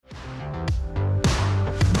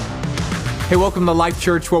Hey, welcome to Life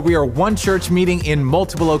Church, where we are one church meeting in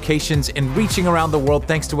multiple locations and reaching around the world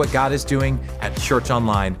thanks to what God is doing at Church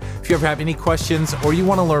Online. If you ever have any questions or you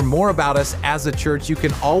want to learn more about us as a church, you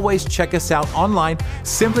can always check us out online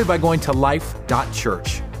simply by going to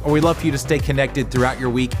life.church. Or we'd love for you to stay connected throughout your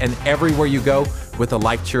week and everywhere you go with the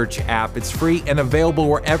Life Church app. It's free and available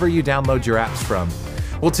wherever you download your apps from.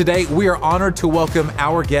 Well, today we are honored to welcome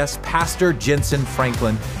our guest, Pastor Jentezen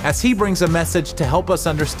Franklin, as he brings a message to help us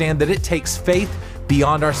understand that it takes faith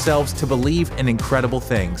beyond ourselves to believe in incredible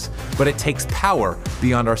things, but it takes power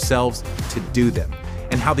beyond ourselves to do them,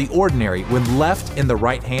 and how the ordinary, when left in the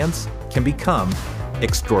right hands, can become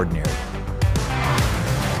extraordinary.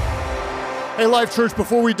 Hey, Life Church,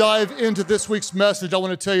 before we dive into this week's message, I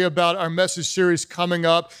want to tell you about our message series coming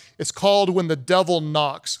up. It's called When the Devil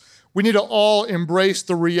Knocks. We need to all embrace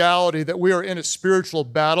the reality that we are in a spiritual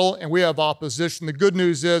battle and we have opposition. The good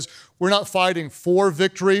news is we're not fighting for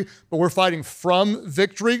victory, but we're fighting from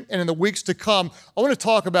victory. And in the weeks to come, I want to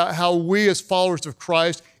talk about how we as followers of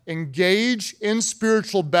Christ engage in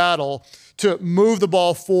spiritual battle to move the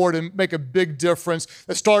ball forward and make a big difference.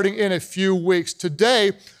 That's starting in a few weeks.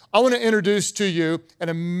 Today, I want to introduce to you an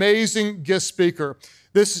amazing guest speaker.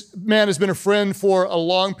 This man has been a friend for a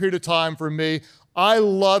long period of time for me. I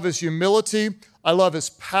love his humility. I love his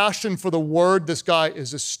passion for the Word. This guy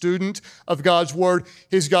is a student of God's Word.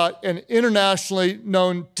 He's got an internationally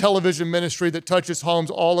known television ministry that touches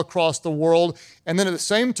homes all across the world. And then at the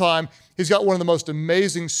same time, he's got one of the most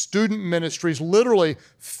amazing student ministries, literally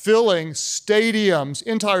filling stadiums,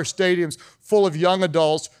 entire stadiums, full of young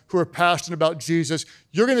adults who are passionate about Jesus.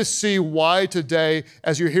 You're going to see why today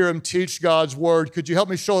as you hear him teach God's Word. Could you help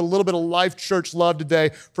me show a little bit of Life Church love today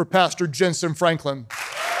for Pastor Jentezen Franklin?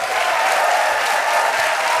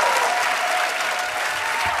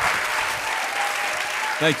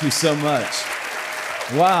 Thank you so much.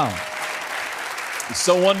 Wow. It's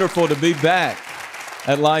so wonderful to be back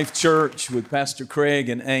at Life Church with Pastor Craig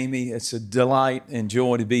and Amy. It's a delight and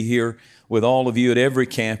joy to be here with all of you at every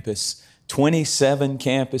campus, 27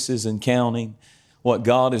 campuses and counting. What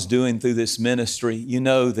God is doing through this ministry. You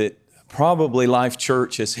know that probably Life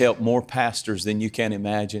Church has helped more pastors than you can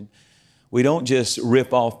imagine. We don't just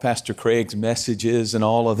rip off Pastor Craig's messages and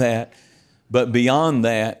all of that, but beyond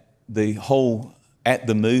that, the whole at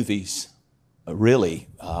the movies, really,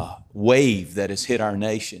 wave that has hit our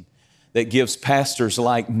nation that gives pastors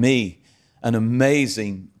like me an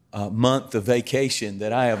amazing month of vacation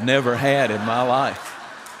that I have never had in my life.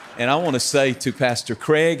 And I want to say to Pastor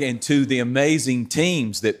Craig and to the amazing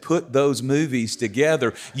teams that put those movies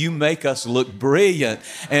together, you make us look brilliant,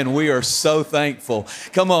 and we are so thankful.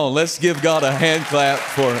 Come on, let's give God a hand clap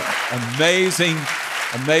for an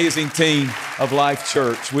amazing team of Life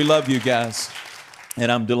Church. We love you guys,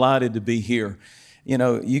 and I'm delighted to be here. You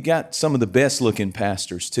know, you got some of the best looking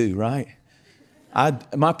pastors too, right?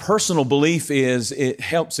 My personal belief is it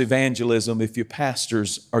helps evangelism if your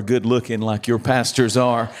pastors are good looking like your pastors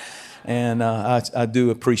are. And I do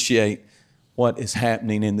appreciate what is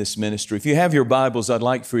happening in this ministry. If you have your Bibles, I'd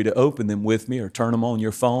like for you to open them with me or turn them on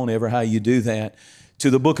your phone, ever how you do that, to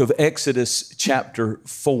the book of Exodus chapter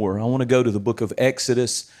 4. I want to go to the book of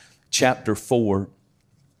Exodus chapter 4.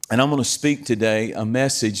 And I'm going to speak today a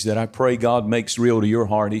message that I pray God makes real to your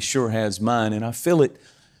heart. He sure has mine. And I feel it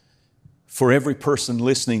for every person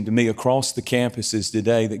listening to me across the campuses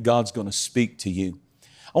today that God's going to speak to you.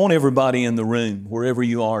 I want everybody in the room, wherever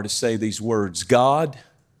you are, to say these words. God,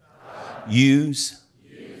 use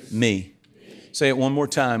me. Say it one more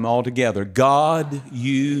time all together. God,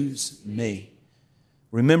 use me.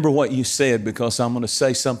 Remember what you said, because I'm going to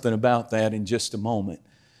say something about that in just a moment.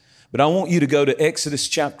 But I want you to go to Exodus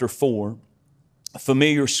chapter 4, a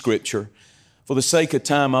familiar scripture. For the sake of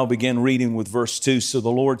time, I'll begin reading with verse 2. So the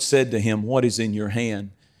Lord said to him, "What is in your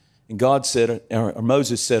hand?" And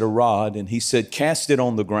Moses said, "A rod." And he said, "Cast it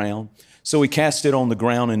on the ground." So he cast it on the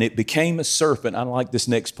ground, and it became a serpent. I like this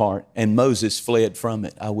next part. And Moses fled from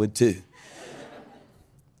it. I would too.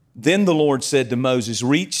 Then the Lord said to Moses,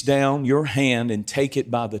 "Reach down your hand and take it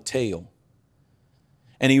by the tail."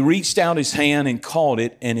 And he reached out his hand and caught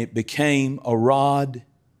it, and it became a rod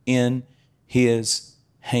in his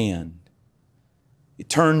hand. It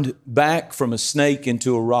turned back from a snake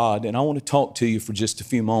into a rod. And I want to talk to you for just a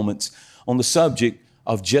few moments on the subject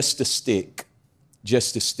of just a stick.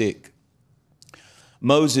 Just a stick.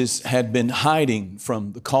 Moses had been hiding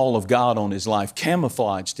from the call of God on his life,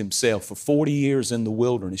 camouflaged himself for 40 years in the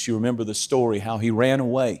wilderness. You remember the story, how he ran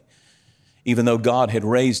away, even though God had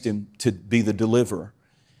raised him to be the deliverer.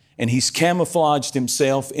 And he's camouflaged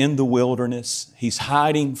himself in the wilderness. He's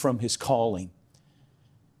hiding from his calling.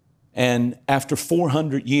 And after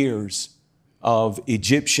 400 years, of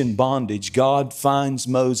Egyptian bondage, God finds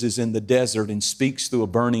Moses in the desert and speaks through a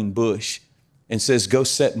burning bush and says, go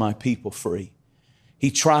set my people free.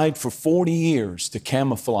 He tried for 40 years to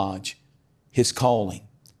camouflage his calling.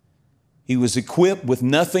 He was equipped with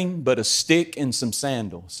nothing but a stick and some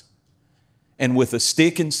sandals. And with a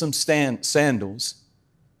stick and some sandals,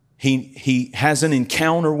 he has an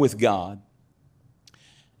encounter with God.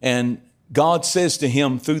 And God says to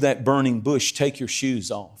him through that burning bush, take your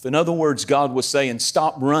shoes off. In other words, God was saying,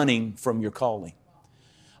 stop running from your calling.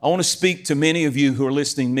 I want to speak to many of you who are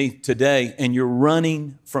listening to me today and you're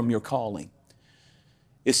running from your calling.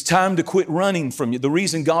 It's time to quit running from you. The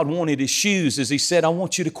reason God wanted his shoes is he said, I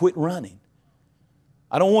want you to quit running.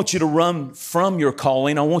 I don't want you to run from your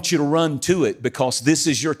calling. I want you to run to it because this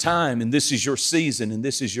is your time and this is your season and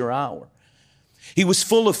this is your hour. He was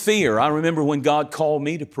full of fear. I remember when God called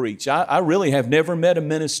me to preach. I really have never met a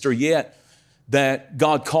minister yet that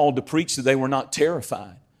God called to preach that they were not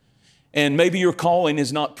terrified. And maybe your calling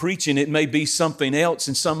is not preaching. It may be something else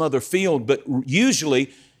in some other field, but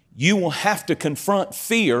usually you will have to confront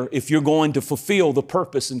fear if you're going to fulfill the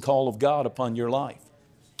purpose and call of God upon your life.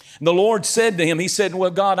 And the Lord said to him, he said,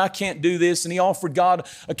 well, God, I can't do this. And he offered God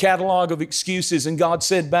a catalog of excuses. And God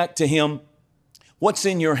said back to him, what's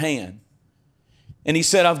in your hand? And he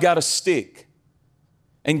said, I've got a stick.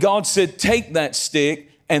 And God said, take that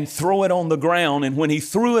stick and throw it on the ground. And when he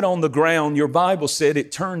threw it on the ground, your Bible said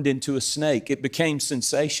it turned into a snake. It became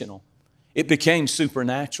sensational. It became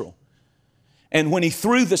supernatural. And when he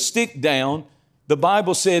threw the stick down, the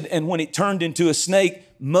Bible said, and when it turned into a snake,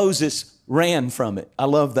 Moses ran from it. I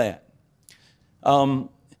love that.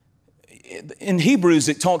 In Hebrews,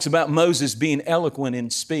 it talks about Moses being eloquent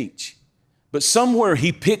in speech. But somewhere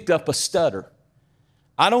he picked up a stutter.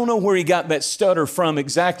 I don't know where he got that stutter from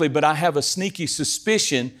exactly, but I have a sneaky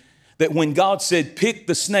suspicion that when God said, pick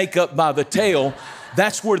the snake up by the tail,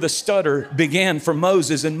 that's where the stutter began for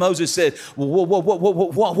Moses. And Moses said,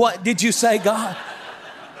 what did you say, God?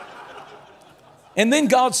 And then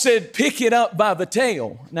God said, pick it up by the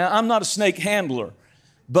tail. Now, I'm not a snake handler,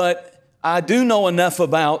 but I do know enough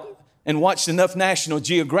about and watched enough National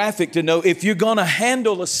Geographic to know if you're going to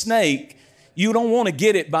handle a snake, you don't want to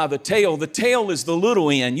get it by the tail. The tail is the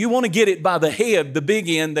little end. You want to get it by the head, the big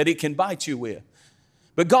end that it can bite you with.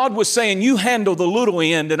 But God was saying, you handle the little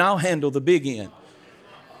end and I'll handle the big end.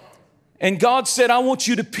 And God said, I want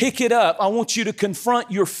you to pick it up. I want you to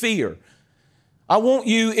confront your fear. I want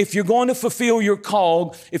you, if you're going to fulfill your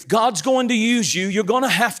call, if God's going to use you, you're going to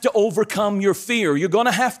have to overcome your fear. You're going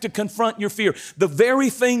to have to confront your fear. The very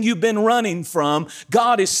thing you've been running from,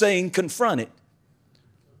 God is saying, confront it.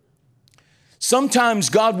 Sometimes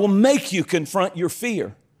God will make you confront your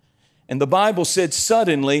fear. And the Bible said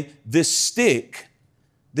suddenly this stick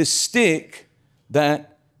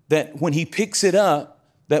that when he picks it up,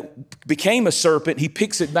 that became a serpent, he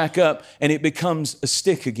picks it back up and it becomes a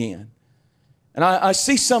stick again. And I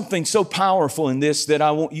see something so powerful in this that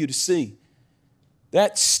I want you to see.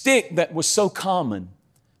 That stick that was so common,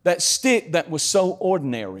 that stick that was so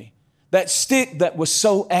ordinary, that stick that was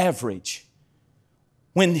so average,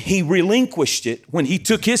 when he relinquished it, when he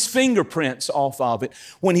took his fingerprints off of it,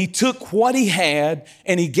 when he took what he had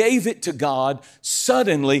and he gave it to God,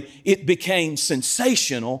 suddenly it became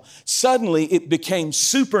sensational. Suddenly it became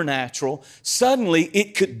supernatural. Suddenly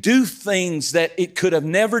it could do things that it could have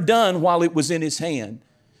never done while it was in his hand.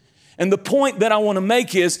 And the point that I want to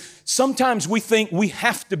make is sometimes we think we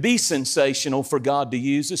have to be sensational for God to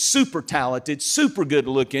use us, super talented, super good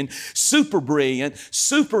looking, super brilliant,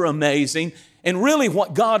 super amazing. And really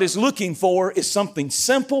what God is looking for is something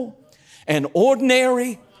simple and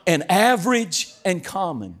ordinary and average and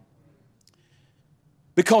common.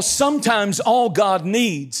 Because sometimes all God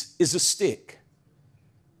needs is a stick.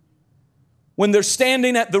 When they're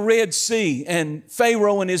standing at the Red Sea and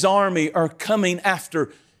Pharaoh and his army are coming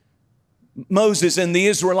after Moses and the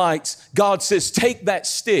Israelites, God says, take that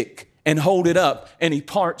stick and hold it up, and he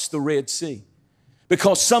parts the Red Sea.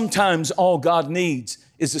 Because sometimes all God needs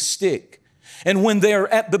is a stick. And when they're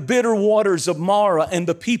at the bitter waters of Marah and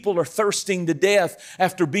the people are thirsting to death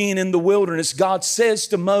after being in the wilderness, God says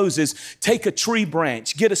to Moses, take a tree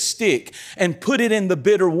branch, get a stick and put it in the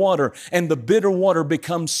bitter water, and the bitter water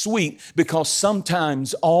becomes sweet, because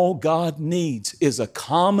sometimes all God needs is a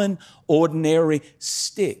common, ordinary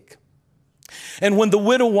stick. And when the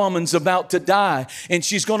widow woman's about to die and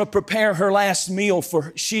she's going to prepare her last meal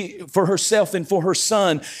for herself and for her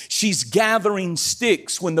son, she's gathering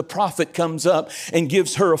sticks when the prophet comes up and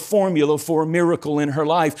gives her a formula for a miracle in her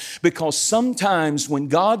life. Because sometimes when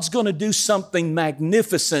God's going to do something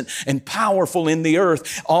magnificent and powerful in the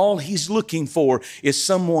earth, all he's looking for is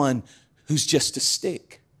someone who's just a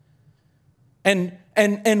stick. And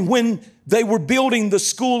when they were building the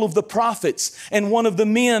school of the prophets, and one of the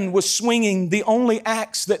men was swinging the only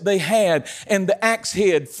axe that they had, and the axe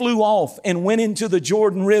head flew off and went into the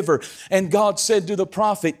Jordan River. And God said to the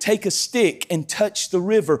prophet, take a stick and touch the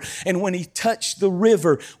river. And when he touched the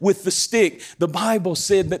river with the stick, the Bible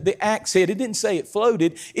said that the axe head, it didn't say it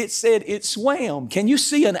floated, it said it swam. Can you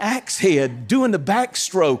see an axe head doing the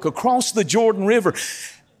backstroke across the Jordan River?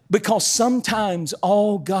 Because sometimes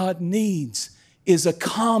all God needs is a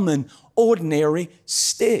common, ordinary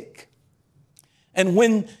stick. And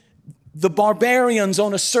when the barbarians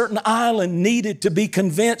on a certain island needed to be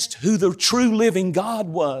convinced who the true living God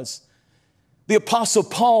was, the Apostle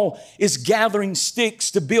Paul is gathering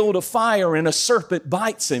sticks to build a fire, and a serpent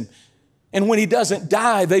bites him. And when he doesn't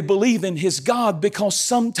die, they believe in his God, because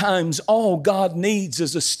sometimes all God needs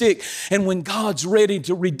is a stick. And when God's ready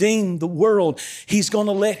to redeem the world, He's going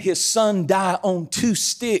to let His Son die on 2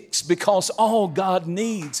 sticks, because all God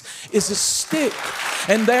needs is a stick.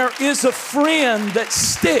 And there is a friend that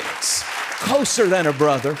sticks closer than a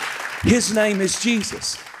brother. His name is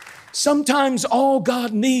Jesus. Sometimes all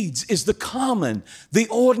God needs is the common, the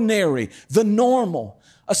ordinary, the normal,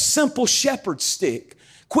 a simple shepherd stick.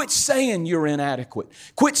 Quit saying you're inadequate.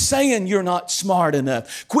 Quit saying you're not smart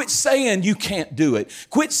enough. Quit saying you can't do it.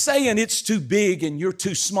 Quit saying it's too big and you're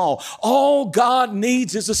too small. All God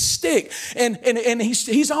needs is a stick. And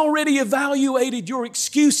he's already evaluated your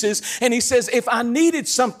excuses. And He says, if I needed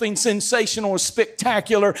something sensational or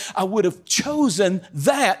spectacular, I would have chosen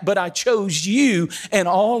that, but I chose you, and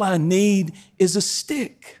all I need is a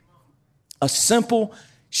stick. A simple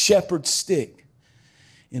shepherd stick.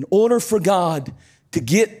 In order for God to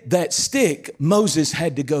get that stick, Moses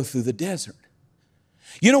had to go through the desert.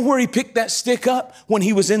 You know where he picked that stick up? When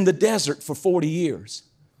he was in the desert for 40 years.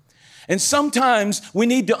 And sometimes we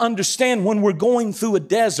need to understand, when we're going through a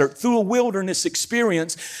desert, through a wilderness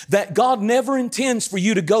experience, that God never intends for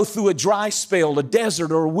you to go through a dry spell, a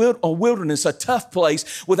desert or a wilderness, a tough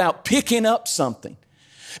place, without picking up something.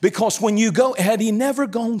 Because when you go, had he never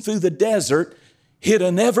gone through the desert, he'd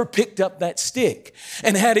have never picked up that stick.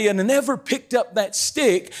 And had he never picked up that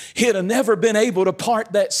stick, he'd have never been able to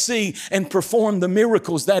part that sea and perform the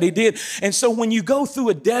miracles that he did. And so when you go through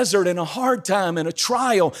a desert and a hard time and a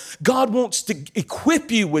trial, God wants to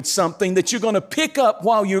equip you with something that you're going to pick up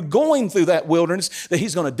while you're going through that wilderness, that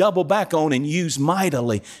He's going to double back on and use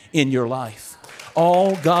mightily in your life.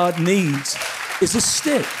 All God needs is a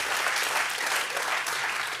stick.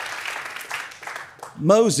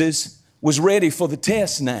 Moses was ready for the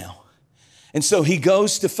test now. And so he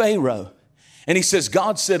goes to Pharaoh and he says,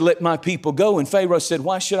 God said, let my people go. And Pharaoh said,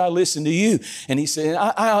 why should I listen to you? And he said,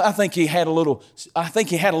 I think he had a little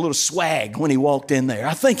swag when he walked in there.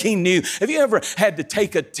 I think he knew. Have you ever had to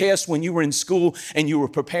take a test when you were in school and you were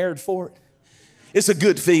prepared for it? It's a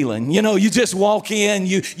good feeling. You know, you just walk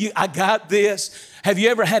in, I got this. Have you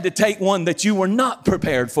ever had to take one that you were not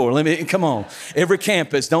prepared for? Come on, every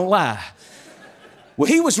campus, don't lie. Well,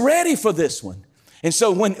 he was ready for this one. And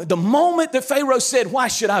so when the moment that Pharaoh said, why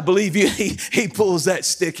should I believe you? He pulls that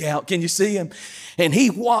stick out. Can you see him? And he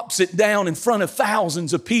whops it down in front of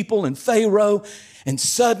thousands of people and Pharaoh. And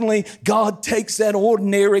suddenly God takes that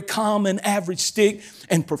ordinary, common, average stick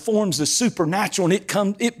and performs the supernatural.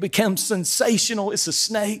 And it becomes sensational. It's a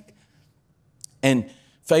snake. And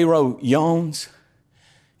Pharaoh yawns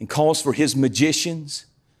and calls for his magicians.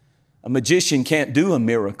 A magician can't do a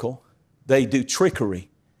miracle. They do trickery,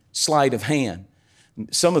 sleight of hand.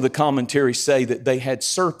 Some of the commentaries say that they had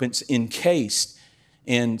serpents encased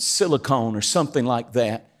in silicone or something like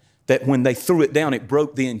that, that when they threw it down, it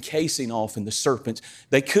broke the encasing off, and the serpents,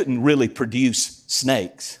 they couldn't really produce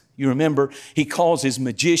snakes. You remember, he calls his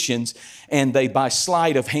magicians, and they, by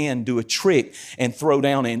sleight of hand, do a trick and throw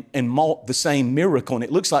down and malt the same miracle. And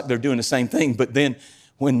it looks like they're doing the same thing, but then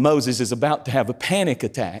when Moses is about to have a panic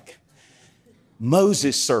attack,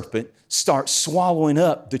 Moses' serpent starts swallowing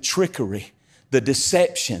up the trickery, the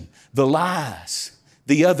deception, the lies.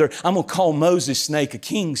 I'm going to call Moses' snake a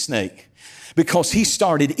king snake, because he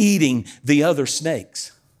started eating the other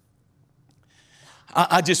snakes.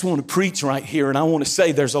 I just want to preach right here, and I want to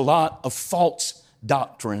say there's a lot of false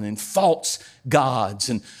doctrine and false gods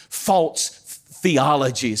and false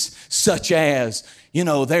theologies, such as, you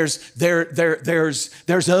know, there's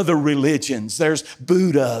other religions. There's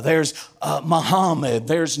Buddha, there's Muhammad,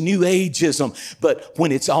 there's New Ageism. But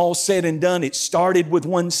when it's all said and done, it started with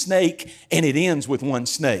one snake and it ends with one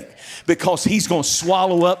snake, because he's going to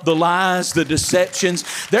swallow up the lies, the deceptions.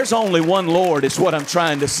 There's only one Lord, is what I'm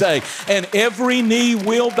trying to say. And every knee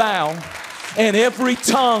will bow and every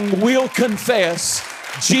tongue will confess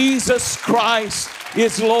Jesus Christ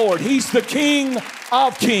is Lord. He's the King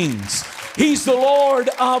of kings. He's the Lord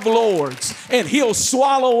of lords. And He'll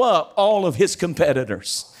swallow up all of His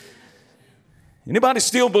competitors. Anybody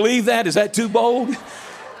still believe that? Is that too bold?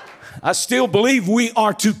 I still believe we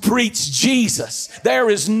are to preach Jesus. There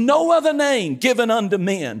is no other name given unto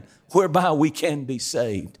men whereby we can be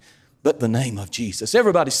saved but the name of Jesus.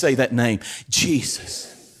 Everybody say that name, Jesus.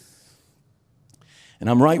 And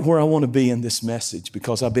I'm right where I want to be in this message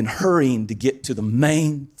because I've been hurrying to get to the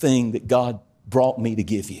main thing that God brought me to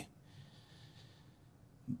give you.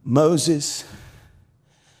 Moses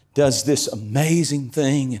does this amazing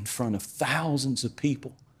thing in front of thousands of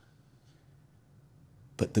people.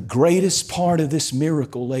 But the greatest part of this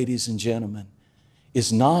miracle, ladies and gentlemen,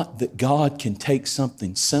 is not that God can take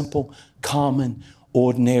something simple, common,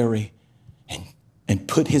 ordinary, and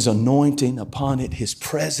put His anointing upon it, His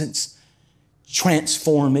presence,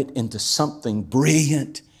 transform it into something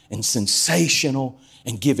brilliant and sensational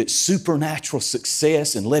and give it supernatural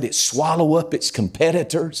success and let it swallow up its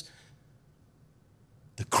competitors.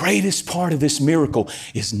 The greatest part of this miracle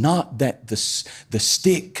is not that the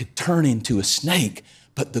stick could turn into a snake,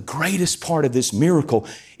 but the greatest part of this miracle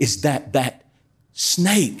is that that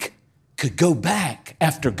snake could go back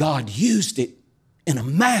after God used it in a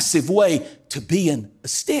massive way to being a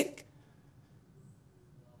stick.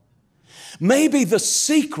 Maybe the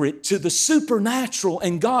secret to the supernatural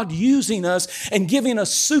and God using us and giving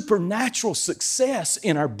us supernatural success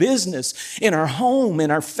in our business, in our home,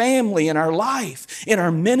 in our family, in our life, in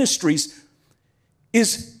our ministries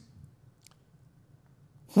is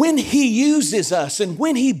when He uses us and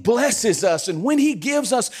when He blesses us and when He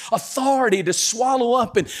gives us authority to swallow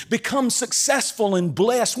up and become successful and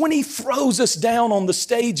blessed, when He throws us down on the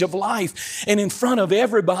stage of life and in front of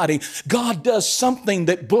everybody, God does something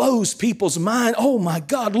that blows people's mind. Oh my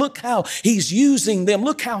God, look how He's using them.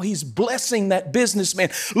 Look how He's blessing that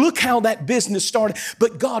businessman. Look how that business started.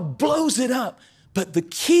 But God blows it up. But the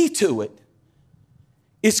key to it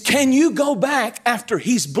is, can you go back after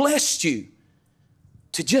He's blessed you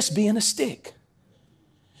to just being a stick?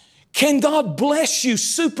 Can God bless you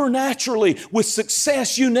supernaturally with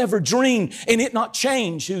success you never dreamed and it not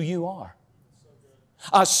change who you are?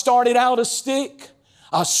 I started out a stick.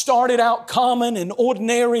 I started out common and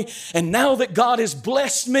ordinary. And now that God has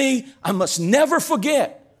blessed me, I must never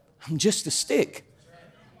forget I'm just a stick.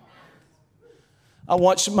 I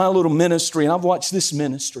watched my little ministry, and I've watched this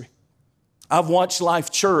ministry. I've watched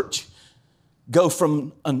Life Church go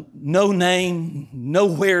from a no name,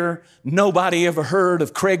 nowhere, nobody ever heard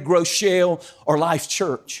of Craig Groeschel or Life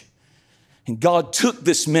Church. And God took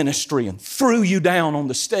this ministry and threw you down on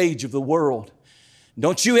the stage of the world.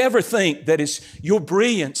 Don't you ever think that it's your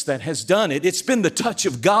brilliance that has done it. It's been the touch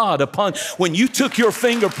of God upon, when you took your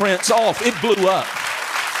fingerprints off, it blew up.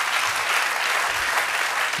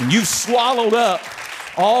 And you swallowed up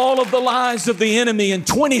all of the lies of the enemy in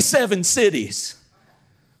 27 cities.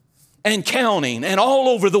 And counting, and all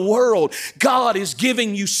over the world. God is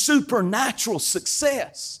giving you supernatural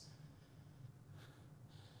success.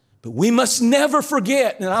 But we must never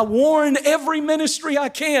forget, and I warn every ministry I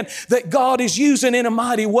can that God is using in a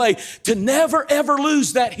mighty way, to never ever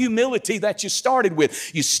lose that humility that you started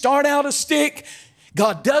with. You start out a stick,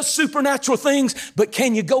 God does supernatural things, but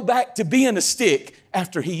can you go back to being a stick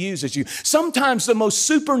after He uses you? Sometimes the most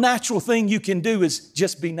supernatural thing you can do is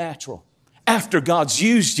just be natural after God's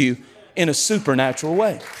used you in a supernatural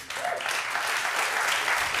way.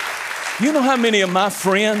 You know how many of my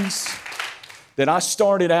friends that I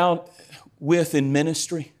started out with in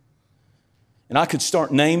ministry, and I could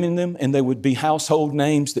start naming them, and they would be household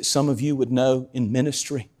names that some of you would know in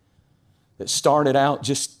ministry, that started out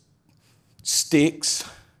just sticks,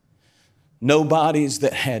 nobodies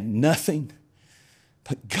that had nothing,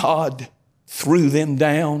 but God threw them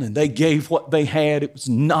down and they gave what they had. It was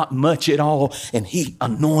not much at all. And He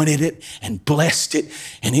anointed it and blessed it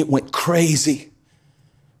and it went crazy.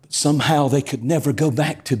 But somehow they could never go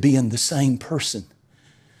back to being the same person.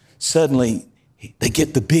 Suddenly they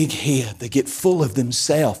get the big head. They get full of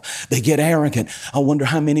themselves. They get arrogant. I wonder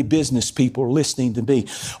how many business people are listening to me.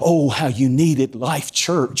 Oh, how you needed Life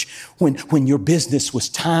Church when your business was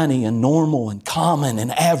tiny and normal and common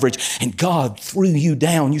and average, and God threw you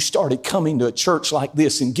down. You started coming to a church like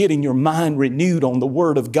this and getting your mind renewed on the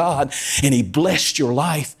Word of God, and He blessed your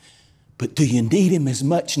life. But do you need Him as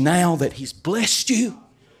much now that He's blessed you?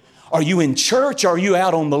 Are you in church or are you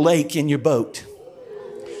out on the lake in your boat?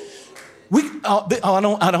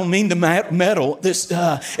 I don't mean to meddle.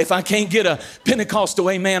 If I can't get a Pentecostal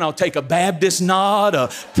amen, I'll take a Baptist nod, a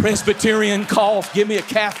Presbyterian cough, give me a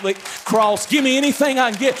Catholic cross, give me anything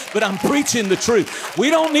I can get, but I'm preaching the truth. We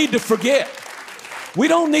don't need to forget. We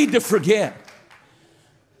don't need to forget.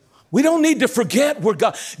 We don't need to forget where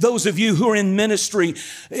God, those of you who are in ministry,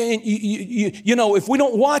 and you know, if we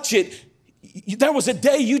don't watch it, there was a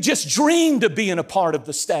day you just dreamed of being a part of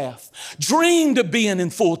the staff, dreamed of being in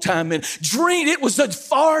full-time, and dreamed it was a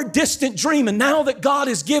far distant dream. And now that God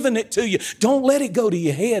has given it to you, don't let it go to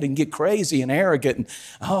your head and get crazy and arrogant and,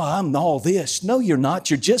 oh, I'm all this. No, you're not.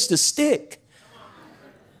 You're just a stick.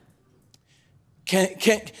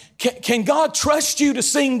 Can God trust you to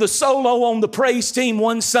sing the solo on the praise team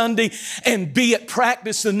one Sunday and be at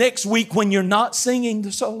practice the next week when you're not singing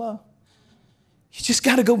the solo? You just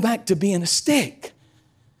got to go back to being a stick.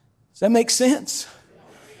 Does that make sense?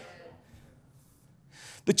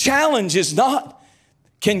 The challenge is not,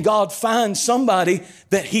 can God find somebody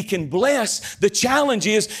that He can bless? The challenge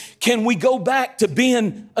is, can we go back to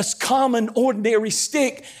being a common, ordinary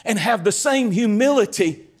stick and have the same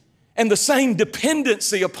humility and the same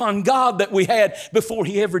dependency upon God that we had before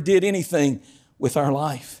He ever did anything with our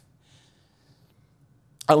life?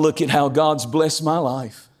 I look at how God's blessed my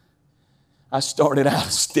life. I started out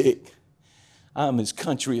a stick. I'm as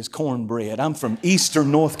country as cornbread. I'm from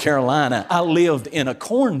eastern North Carolina. I lived in a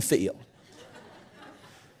cornfield.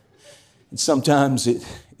 And sometimes it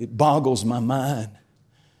boggles my mind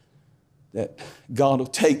that God will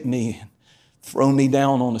take me and throw me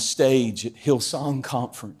down on a stage at Hillsong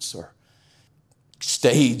Conference or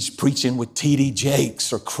stage preaching with T.D.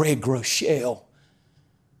 Jakes or Craig Groeschel.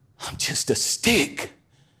 I'm just a stick.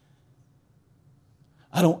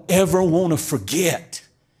 I don't ever want to forget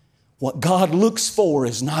what God looks for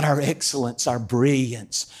is not our excellence, our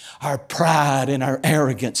brilliance, our pride and our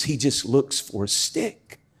arrogance. He just looks for a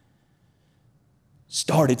stick.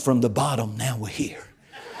 Started from the bottom, now we're here.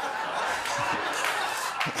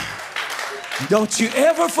 Don't you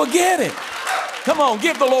ever forget it. Come on,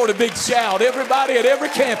 give the Lord a big shout. Everybody at every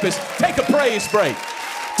campus, take a praise break.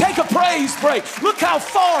 Take a praise break. Look how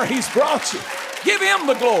far He's brought you. Give Him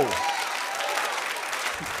the glory.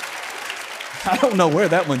 I don't know where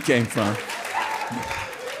that one came from.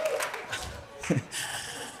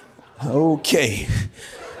 Okay.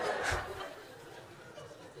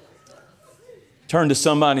 Turn to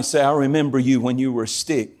somebody and say, I remember you when you were a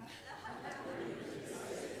stick.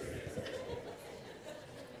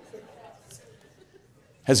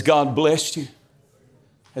 Has God blessed you?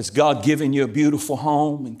 Has God given you a beautiful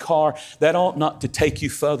home and car? That ought not to take you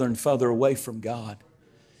further and further away from God.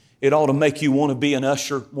 It ought to make you want to be an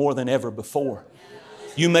usher more than ever before.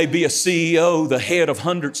 You may be a CEO, the head of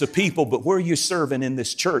hundreds of people, but where are you serving in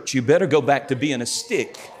this church? You better go back to being a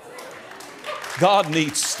stick. God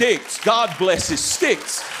needs sticks. God blesses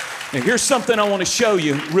sticks. Now here's something I want to show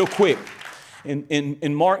you real quick.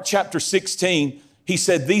 In Mark chapter 16, He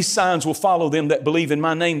said, these signs will follow them that believe in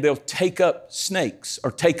my name. They'll take up snakes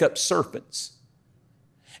or take up serpents.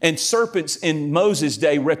 And serpents in Moses'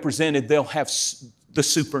 day represented they'll have the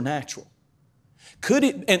supernatural. Could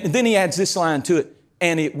it, and then He adds this line to it,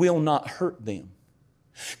 and it will not hurt them.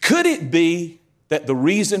 Could it be that the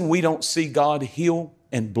reason we don't see God heal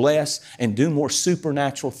and bless and do more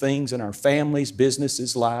supernatural things in our families,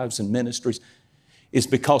 businesses, lives, and ministries is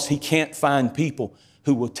because He can't find people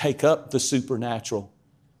who will take up the supernatural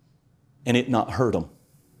and it not hurt them?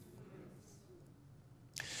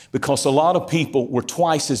 Because a lot of people were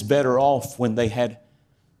twice as better off when they had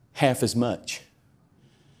half as much.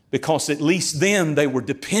 Because at least then they were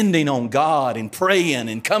depending on God and praying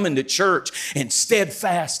and coming to church and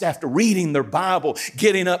steadfast after reading their Bible,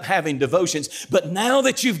 getting up, having devotions. But now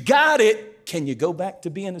that you've got it, can you go back to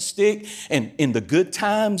being a stick? And in the good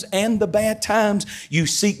times and the bad times, you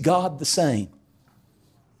seek God the same.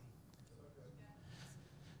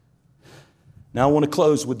 Now I want to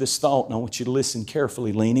close with this thought, and I want you to listen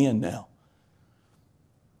carefully. Lean in now.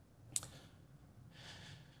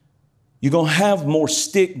 You're going to have more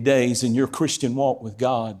stick days in your Christian walk with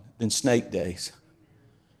God than snake days.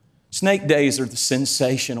 Snake days are the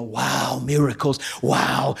sensational, wow, miracles,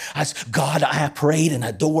 wow, God, I prayed and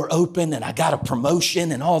a door opened and I got a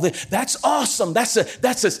promotion and all that. That's awesome. That's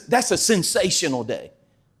a sensational day.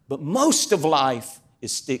 But most of life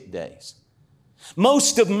is stick days.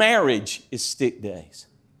 Most of marriage is stick days.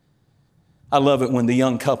 I love it when the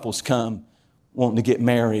young couples come wanting to get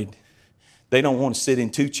married. They don't want to sit in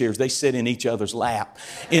two chairs. They sit in each other's lap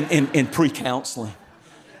in pre-counseling.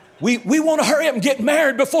 We want to hurry up and get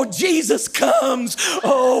married before Jesus comes.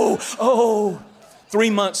 Oh. 3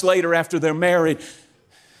 months later after they're married,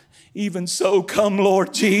 Even so, come,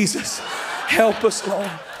 Lord Jesus. Help us, Lord.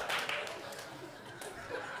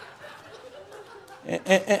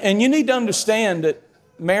 And you need to understand that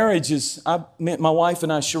marriage is, my wife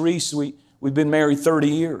and I, Sharice, we've been married 30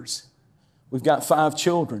 years. We've got 5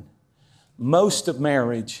 children. Most of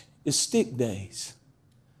marriage is stick days,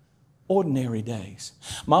 ordinary days.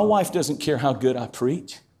 My wife doesn't care how good I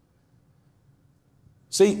preach.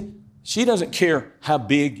 See, she doesn't care how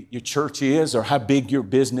big your church is or how big your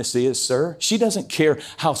business is, sir. She doesn't care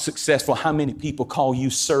how successful, how many people call you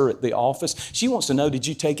sir at the office. She wants to know, did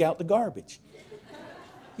you take out the garbage?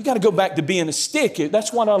 You got to go back to being a stick.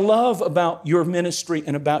 That's what I love about your ministry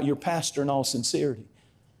and about your pastor in all sincerity,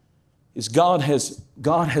 is God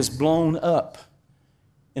has blown up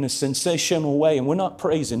in a sensational way. And we're not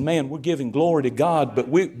praising man, we're giving glory to God, but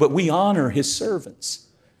we honor His servants.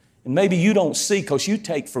 And maybe you don't see because you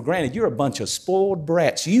take for granted. You're a bunch of spoiled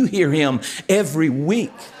brats. You hear Him every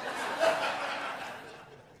week.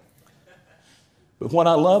 But what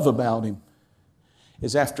I love about Him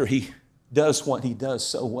is after He does what He does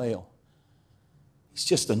so well, He's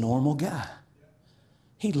just a normal guy.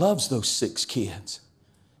 He loves those 6 kids.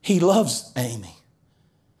 He loves Amy.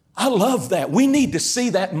 I love that. We need to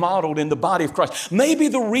see that modeled in the body of Christ. Maybe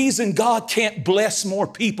the reason God can't bless more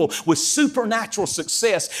people with supernatural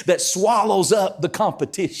success that swallows up the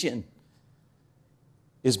competition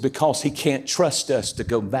is because He can't trust us to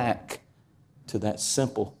go back to that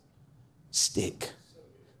simple stick.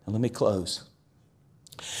 Now let me close.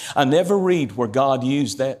 I never read where God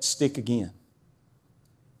used that stick again.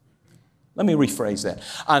 Let me rephrase that.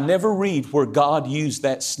 I never read where God used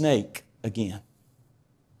that snake again.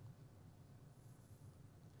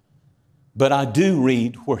 But I do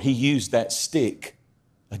read where He used that stick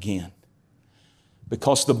again.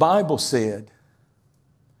 Because the Bible said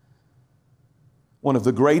one of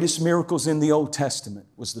the greatest miracles in the Old Testament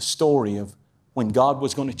was the story of when God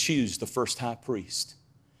was going to choose the first high priest.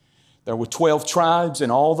 There were 12 tribes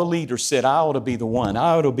and all the leaders said, I ought to be the one.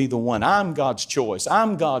 I ought to be the one. I'm God's choice.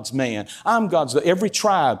 I'm God's man. Every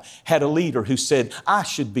tribe had a leader who said, I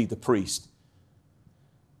should be the priest.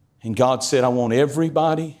 And God said, I want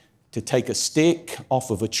everybody to take a stick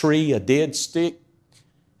off of a tree, a dead stick,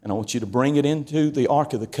 and I want you to bring it into the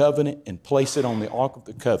Ark of the Covenant and place it on the Ark of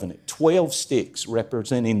the Covenant. 12 sticks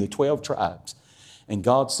representing the 12 tribes. And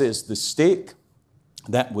God says the stick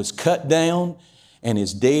that was cut down and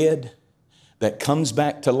is dead, that comes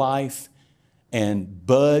back to life and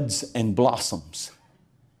buds and blossoms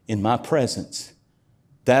in my presence,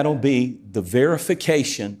 that'll be the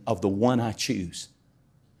verification of the one I choose.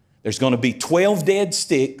 There's going to be 12 dead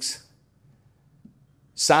sticks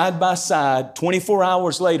side by side. 24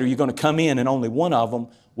 hours later, you're going to come in and only one of them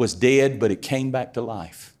was dead, but it came back to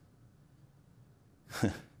life.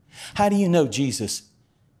 How do you know Jesus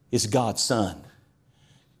is God's Son?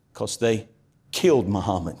 Because they killed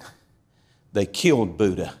Muhammad. They killed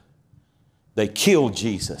Buddha. They killed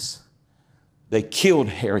Jesus. They killed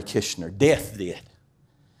Harry Kishner. Death did.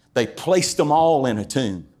 They placed them all in a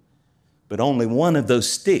tomb. But only one of those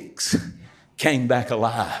sticks came back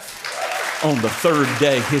alive on the 3rd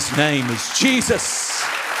day. His name is Jesus.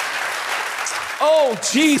 Oh,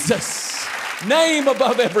 Jesus. Name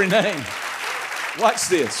above every name. Watch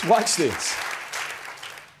this. Watch this.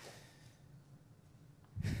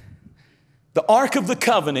 The Ark of the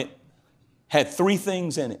Covenant had 3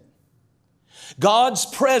 things in it. God's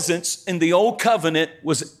presence in the Old Covenant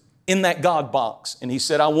was in that God box. And He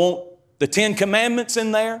said, I want the 10 Commandments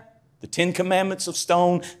in there. The 10 Commandments of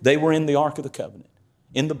stone, they were in the Ark of the Covenant,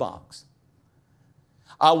 in the box.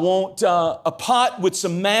 I want a pot with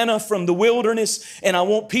some manna from the wilderness, and I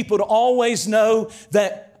want people to always know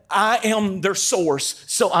that I am their source,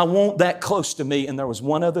 so I want that close to me. And there was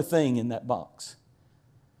one other thing in that box.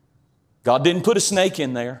 God didn't put a snake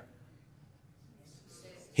in there.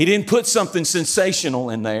 He didn't put something sensational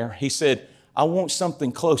in there. He said, I want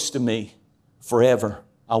something close to me forever.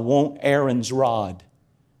 I want Aaron's rod.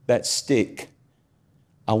 That stick,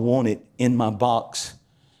 I want it in my box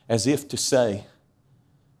as if to say,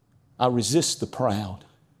 I resist the proud.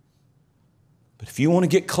 But if you want to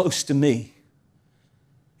get close to me,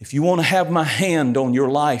 if you want to have my hand on your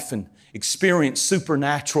life and experience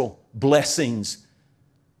supernatural blessings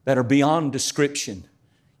that are beyond description,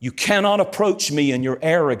 you cannot approach me in your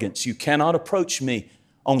arrogance. You cannot approach me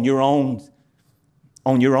on your own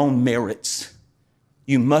merits.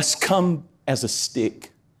 You must come as a stick.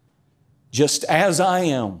 Just as I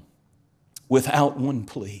am, without one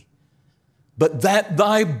plea, but that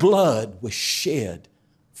thy blood was shed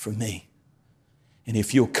for me. And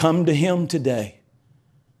if you'll come to Him today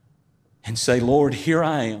and say, Lord, here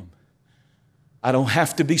I am. I don't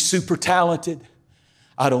have to be super talented.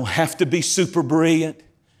 I don't have to be super brilliant.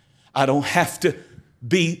 I don't have to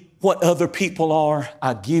be what other people are.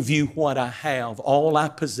 I give you what I have, all I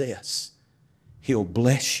possess. He'll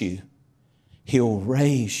bless you. He'll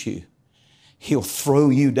raise you. He'll throw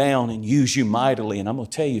you down and use you mightily. And I'm going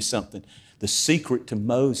to tell you something. The secret to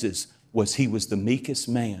Moses was he was the meekest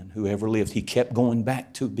man who ever lived. He kept going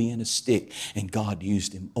back to being a stick, and God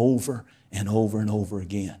used him over and over and over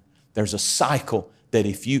again. There's a cycle that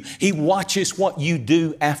He watches what you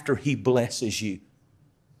do after He blesses you.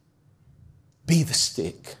 Be the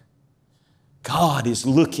stick. God is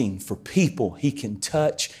looking for people He can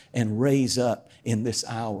touch and raise up in this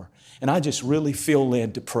hour. And I just really feel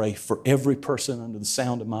led to pray for every person under the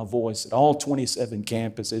sound of my voice at all 27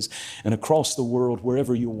 campuses and across the world,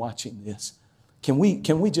 wherever you're watching this. Can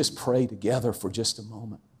we just pray together for just a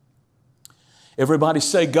moment? Everybody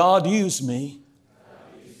say, God, use me.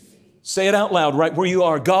 Say it out loud right where you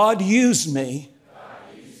are. God, use me.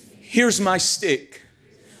 Here's my stick.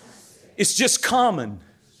 It's just common,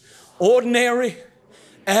 ordinary,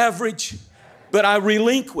 average, but I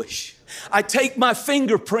relinquish. I take my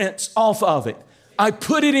fingerprints off of it. I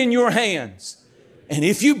put it in your hands. And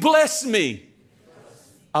if you bless me,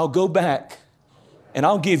 I'll go back and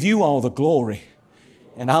I'll give you all the glory.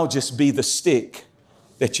 And I'll just be the stick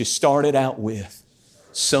that you started out with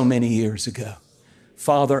so many years ago.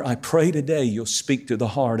 Father, I pray today you'll speak to the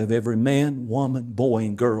heart of every man, woman, boy,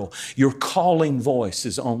 and girl. Your calling voice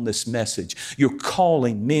is on this message. You're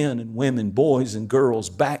calling men and women, boys and girls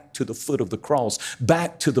back to the foot of the cross,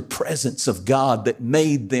 back to the presence of God that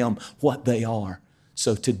made them what they are.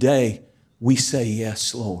 So today we say,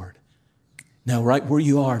 yes, Lord. Now, right where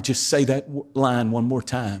you are, just say that line one more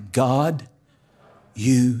time. God,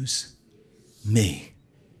 use me.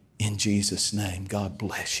 In Jesus' name, God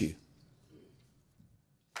bless you.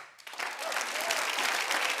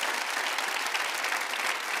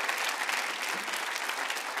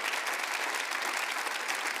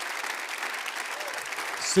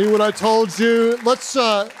 See what I told you? Let's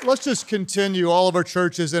just continue all of our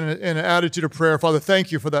churches in an attitude of prayer. Father, thank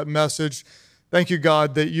you for that message. Thank you,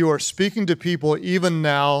 God, that you are speaking to people even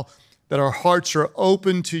now, that our hearts are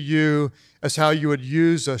open to you as how you would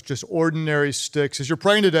use us, just ordinary sticks. As you're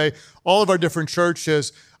praying today, all of our different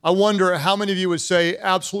churches, I wonder how many of you would say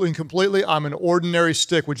absolutely and completely, I'm an ordinary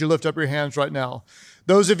stick. Would you lift up your hands right now?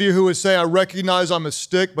 Those of you who would say, I recognize I'm a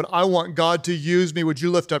stick, but I want God to use me, would you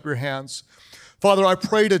lift up your hands? Father, I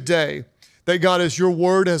pray today that, God, as your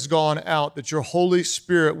word has gone out, that your Holy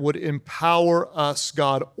Spirit would empower us,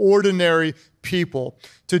 God, ordinary people,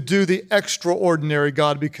 to do the extraordinary,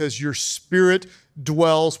 God, because your Spirit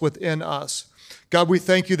dwells within us. God, we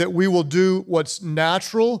thank you that we will do what's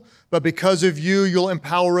natural, but because of you, you'll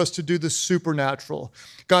empower us to do the supernatural.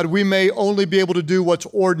 God, we may only be able to do what's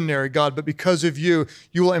ordinary, God, but because of you,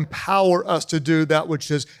 you will empower us to do that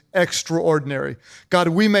which is extraordinary. God,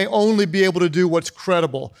 we may only be able to do what's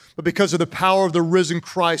credible, but because of the power of the risen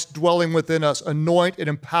Christ dwelling within us, anoint and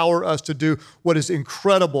empower us to do what is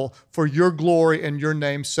incredible for your glory and your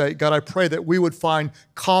name's sake. God, I pray that we would find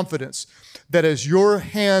confidence that as your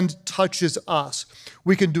hand touches us,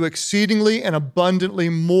 we can do exceedingly and abundantly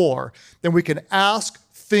more than we can ask,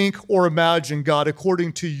 think, or imagine, God,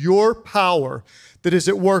 according to your power that is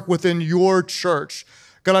at work within your church.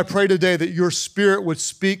 God, I pray today that your Spirit would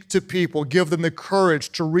speak to people, give them the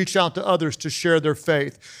courage to reach out to others to share their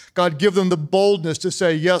faith. God, give them the boldness to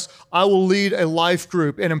say, yes, I will lead a life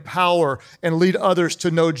group and empower and lead others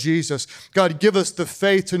to know Jesus. God, give us the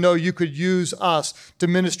faith to know you could use us to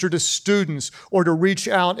minister to students or to reach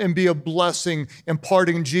out and be a blessing,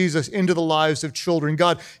 imparting Jesus into the lives of children.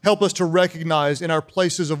 God, help us to recognize in our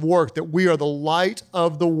places of work that we are the light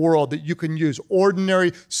of the world, that you can use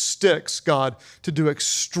ordinary sticks, God, to do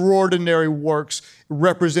extraordinary works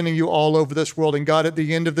representing you all over this world. And God, at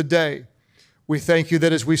the end of the day, we thank you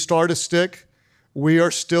that as we start a stick, we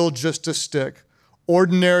are still just a stick.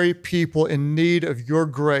 Ordinary people in need of your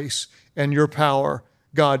grace and your power.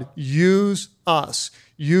 God, use us.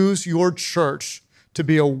 Use your church to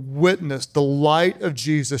be a witness, the light of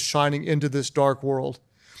Jesus shining into this dark world.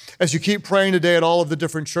 As you keep praying today at all of the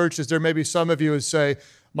different churches, there may be some of you who say,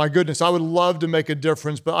 my goodness, I would love to make a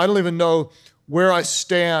difference, but I don't even know where I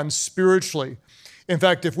stand spiritually. In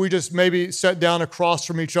fact, if we just maybe sat down across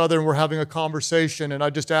from each other and we're having a conversation and I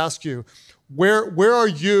just ask you, where are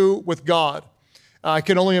you with God? I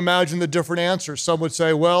can only imagine the different answers. Some would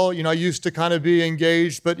say, well, I used to kind of be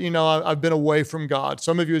engaged, but, I've been away from God.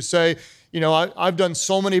 Some of you would say, I've done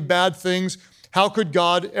so many bad things. How could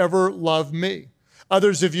God ever love me?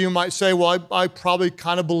 Others of you might say, well, I probably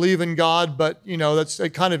kind of believe in God, but,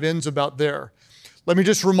 it kind of ends about there. Let me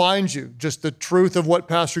just remind you, just the truth of what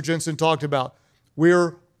Pastor Jensen talked about.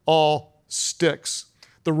 We're all sticks.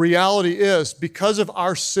 The reality is, because of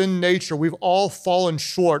our sin nature, we've all fallen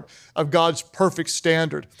short of God's perfect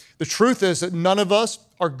standard. The truth is that none of us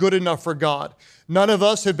are good enough for God. None of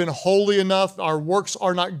us have been holy enough. Our works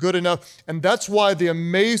are not good enough. And that's why the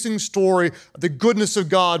amazing story of the goodness of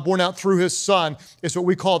God born out through his Son is what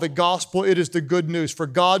we call the gospel. It is the good news. For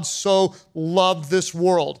God so loved this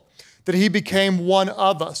world that he became one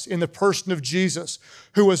of us in the person of Jesus,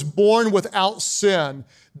 who was born without sin,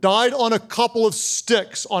 died on a couple of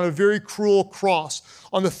sticks on a very cruel cross.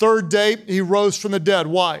 On the third day, he rose from the dead.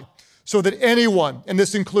 Why? So that anyone, and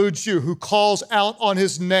this includes you, who calls out on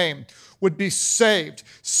his name would be saved,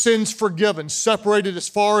 sins forgiven, separated as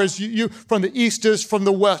far as you from the east is from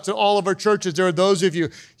the west. At all of our churches, there are those of you,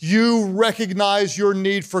 you recognize your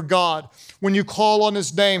need for God. When you call on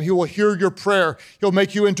his name, he will hear your prayer. He'll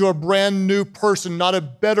make you into a brand new person, not a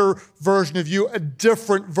better version of you, a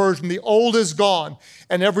different version. The old is gone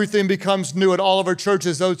and everything becomes new. At all of our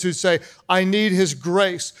churches, those who say, I need his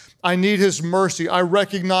grace, I need his mercy. I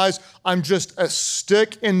recognize I'm just a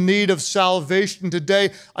stick in need of salvation today.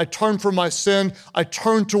 I turn from my sin. I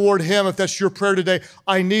turn toward him. If that's your prayer today,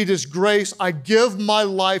 I need his grace. I give my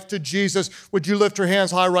life to Jesus. Would you lift your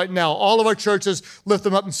hands high right now? All of our churches, lift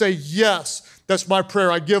them up and say, yes, that's my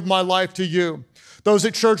prayer. I give my life to you. Those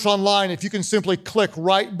at Church Online, if you can simply click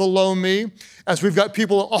right below me, as we've got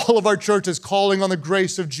people at all of our churches calling on the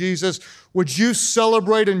grace of Jesus, would you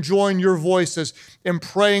celebrate and join your voices in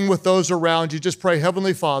praying with those around you? Just pray,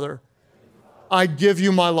 Heavenly Father, I give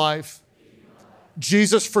you my life.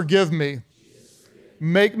 Jesus, forgive me.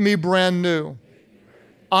 Make me brand new.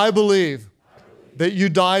 I believe that you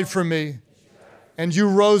died for me and you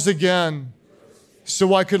rose again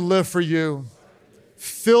so I could live for you.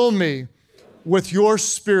 Fill me with your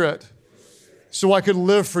Spirit so I could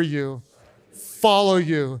live for you, follow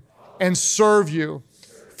you, and serve you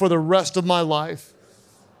for the rest of my life.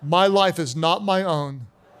 My life is not my own.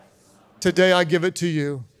 Today I give it to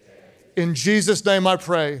you. In Jesus' name I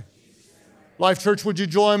pray. Life Church, would you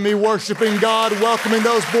join me worshiping God, welcoming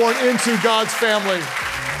those born into God's family?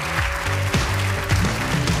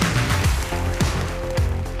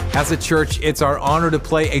 As a church, it's our honor to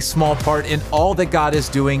play a small part in all that God is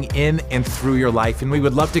doing in and through your life, and we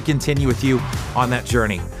would love to continue with you on that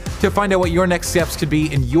journey. To find out what your next steps could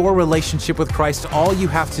be in your relationship with Christ, all you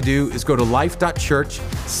have to do is go to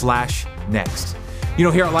life.church/next. You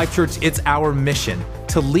know, here at Life Church, it's our mission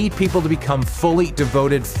to lead people to become fully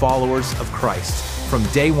devoted followers of Christ. From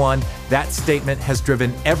day one, that statement has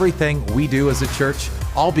driven everything we do as a church,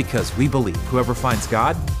 all because we believe whoever finds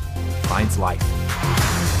God finds life.